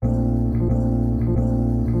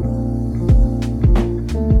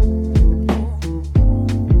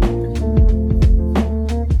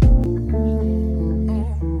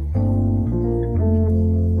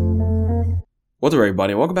What's up,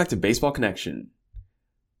 everybody? Welcome back to Baseball Connection.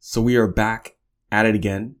 So we are back at it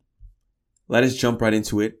again. Let us jump right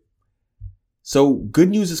into it. So good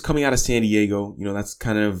news is coming out of San Diego. You know, that's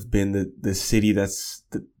kind of been the city that's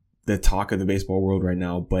the talk of the baseball world right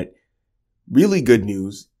now. But really good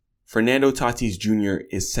news, Fernando Tatis Jr.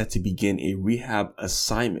 is set to begin a rehab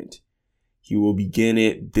assignment. He will begin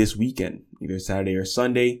it this weekend, either Saturday or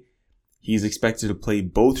Sunday. He's expected to play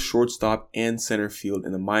both shortstop and center field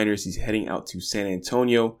in the minors. He's heading out to San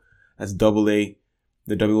Antonio. That's AA,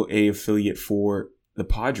 the AA affiliate for the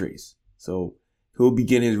Padres. So he'll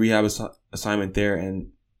begin his rehab assignment there, and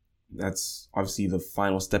that's obviously the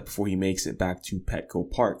final step before he makes it back to Petco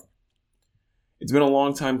Park. It's been a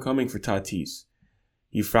long time coming for Tatis.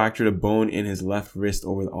 He fractured a bone in his left wrist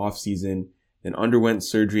over the offseason, then underwent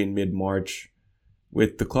surgery in mid-March,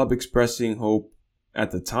 with the club expressing hope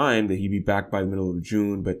at the time that he'd be back by the middle of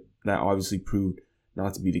June, but that obviously proved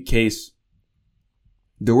not to be the case.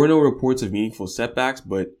 There were no reports of meaningful setbacks,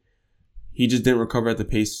 but he just didn't recover at the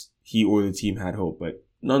pace he or the team had hoped. But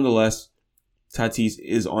nonetheless, Tatis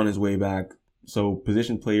is on his way back. So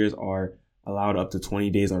position players are allowed up to 20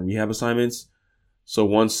 days on rehab assignments. So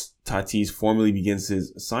once Tatis formally begins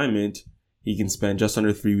his assignment, he can spend just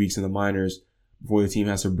under 3 weeks in the minors before the team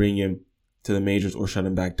has to bring him to the majors or shut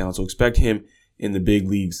him back down. So expect him in the big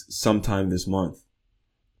leagues sometime this month.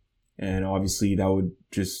 And obviously that would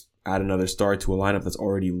just add another star to a lineup that's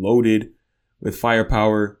already loaded with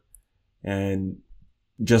firepower and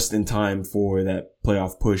just in time for that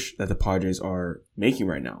playoff push that the Padres are making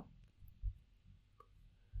right now.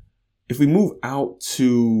 If we move out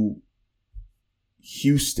to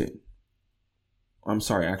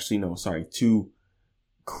to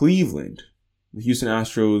Cleveland, the Houston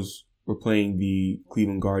Astros were playing the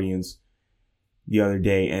Cleveland Guardians the other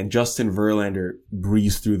day, and Justin Verlander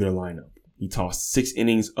breezed through their lineup. He tossed 6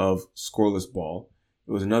 innings of scoreless ball.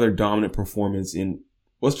 It was another dominant performance in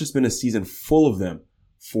what's just been a season full of them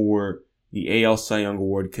for the AL Cy Young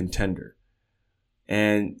Award contender.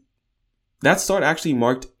 And that start actually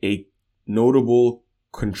marked a notable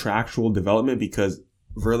contractual development because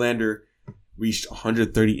Verlander reached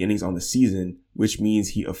 130 innings on the season, which means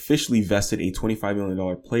he officially vested a $25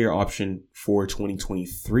 million player option for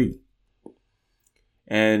 2023.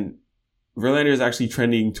 And Verlander is actually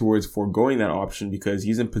trending towards foregoing that option because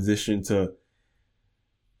he's in position to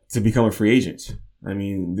become a free agent. I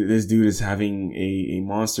mean, this dude is having a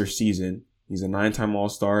monster season. He's a 9-time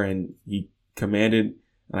All-Star, and he commanded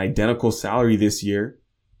an identical salary this year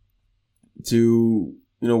to,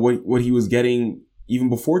 what he was getting even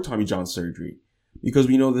before Tommy John surgery. Because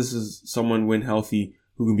we know this is someone when healthy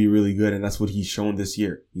who can be really good, and that's what he's shown this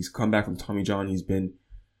year. He's come back from Tommy John. He's been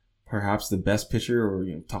perhaps the best pitcher or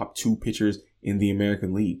top 2 pitchers in the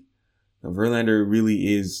American League. Now, Verlander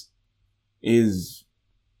really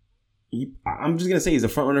I'm just going to say he's a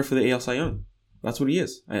front runner for the AL Cy Young. That's what he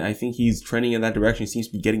is. I think he's trending in that direction. He seems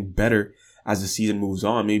to be getting better as the season moves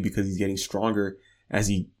on, maybe because he's getting stronger as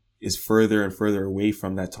he is further and further away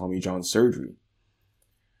from that Tommy John surgery.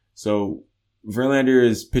 So Verlander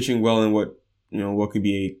is pitching well in what could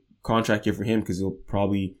be a contract year for him because he'll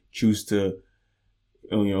probably choose to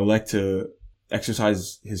elect to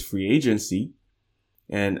exercise his free agency.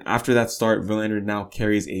 And after that start, Verlander now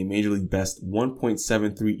carries a Major League best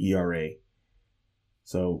 1.73 ERA.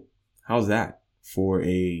 So how's that for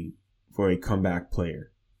a comeback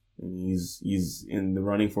player? And he's in the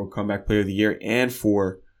running for comeback player of the year and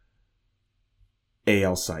for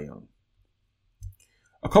AL Cy Young.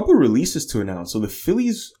 A couple releases to announce. So the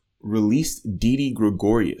Phillies released Didi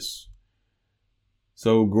Gregorius.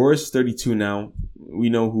 So Gregorius is 32 now. We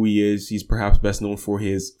know who he is. He's perhaps best known for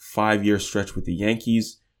his 5-year stretch with the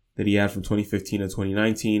Yankees that he had from 2015 to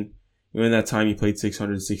 2019. In that time, he played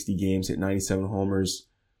 660 games, hit 97 homers,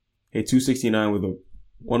 hit 269 with a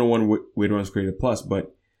 101 weighted runs created plus.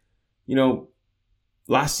 But,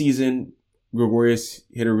 last season, Gregorius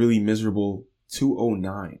hit a really miserable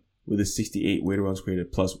 209 with a 68 weighted runs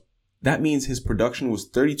created plus. That means his production was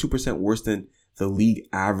 32% worse than the league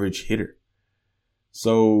average hitter.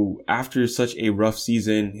 So after such a rough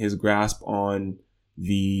season, his grasp on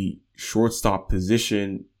the shortstop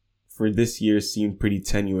position for this year seemed pretty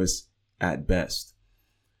tenuous at best.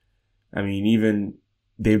 I mean, even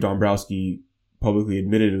Dave Dombrowski publicly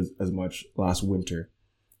admitted as much last winter.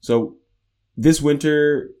 So this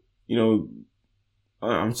winter,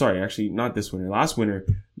 I'm sorry, actually not this winter. Last winter,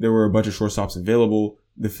 there were a bunch of shortstops available.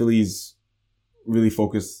 The Phillies really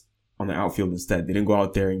focused on the outfield instead. They didn't go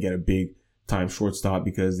out there and get a big time shortstop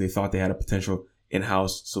because they thought they had a potential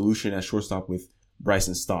in-house solution at shortstop with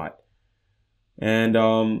Bryson Stott. And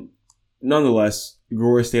nonetheless,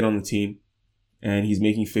 Gregorius stayed on the team. and he's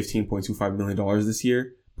making $15.25 million this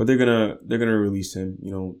year. But they're gonna release him.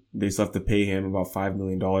 You know, they still have to pay him about $5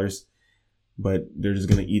 million, but they're just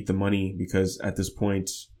gonna eat the money because at this point,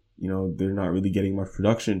 you know, they're not really getting much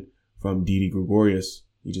production from Didi Gregorius.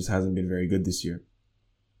 He just hasn't been very good this year.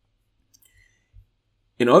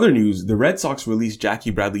 In other news, the Red Sox released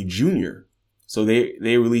Jackie Bradley Jr. So they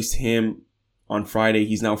released him on Friday.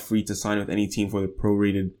 He's now free to sign with any team for the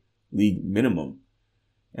prorated league minimum.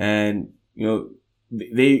 And, you know,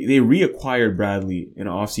 they reacquired Bradley in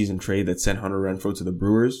an offseason trade that sent Hunter Renfroe to the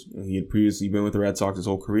Brewers. He had previously been with the Red Sox his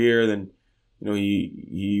whole career. Then, you know,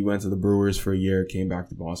 he went to the Brewers for a year, came back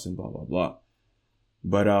to Boston, blah, blah, blah.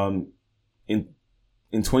 But in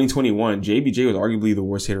 2021, JBJ was arguably the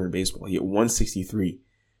worst hitter in baseball. He hit 163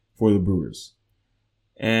 for the Brewers.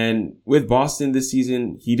 And with Boston this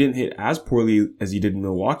season, he didn't hit as poorly as he did in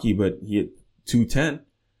Milwaukee, but he hit 210.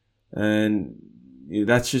 And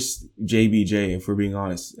that's just JBJ, if we're being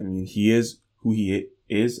honest. I mean, he is who he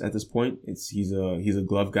is at this point. He's a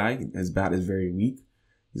glove guy. His bat is very weak.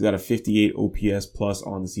 He's got a 58 OPS plus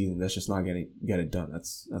on the season. That's just not gonna get it done.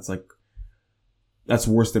 That's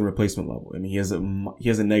worse than replacement level. I mean, he has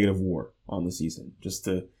a negative WAR on the season, just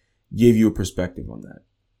to give you a perspective on that.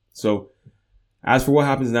 So, as for what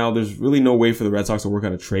happens now, there's really no way for the Red Sox to work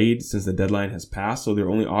out a trade since the deadline has passed. So their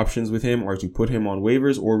only options with him are to put him on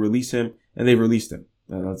waivers or release him, and they've released him.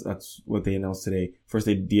 That's what they announced today. First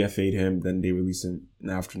they DFA'd him, then they released him in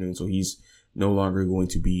the afternoon. So he's no longer going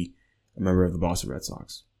to be a member of the Boston Red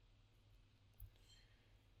Sox.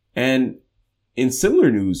 And in similar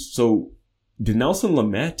news, so Dinelson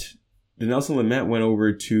Lamet went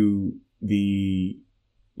over to the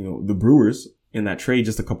Brewers in that trade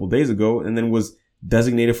just a couple days ago, and then was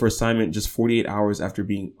designated for assignment just 48 hours after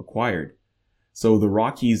being acquired. So the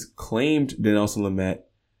Rockies claimed Dinelson Lamet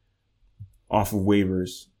off of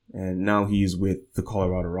waivers, and now he's with the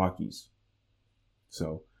Colorado Rockies.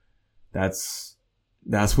 So that's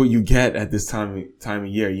what you get at this time of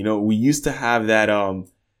year. You know, we used to have that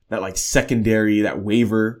like secondary, that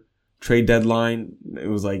waiver trade deadline. It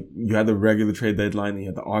was like you had the regular trade deadline, then you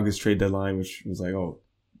had the August trade deadline, which was like, oh,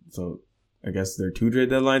 so I guess there are 2 trade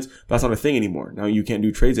deadlines, but that's not a thing anymore. Now you can't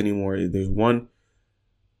do trades anymore. There's one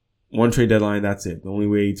trade deadline. That's it. The only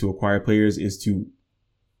way to acquire players is to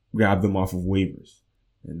grab them off of waivers.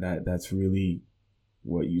 And that's really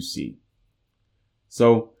what you see.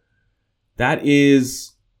 So that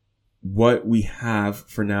is what we have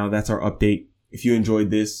for now. That's our update. If you enjoyed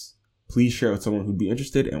this, please share it with someone who'd be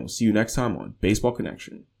interested, and we'll see you next time on Baseball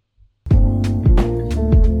Connection.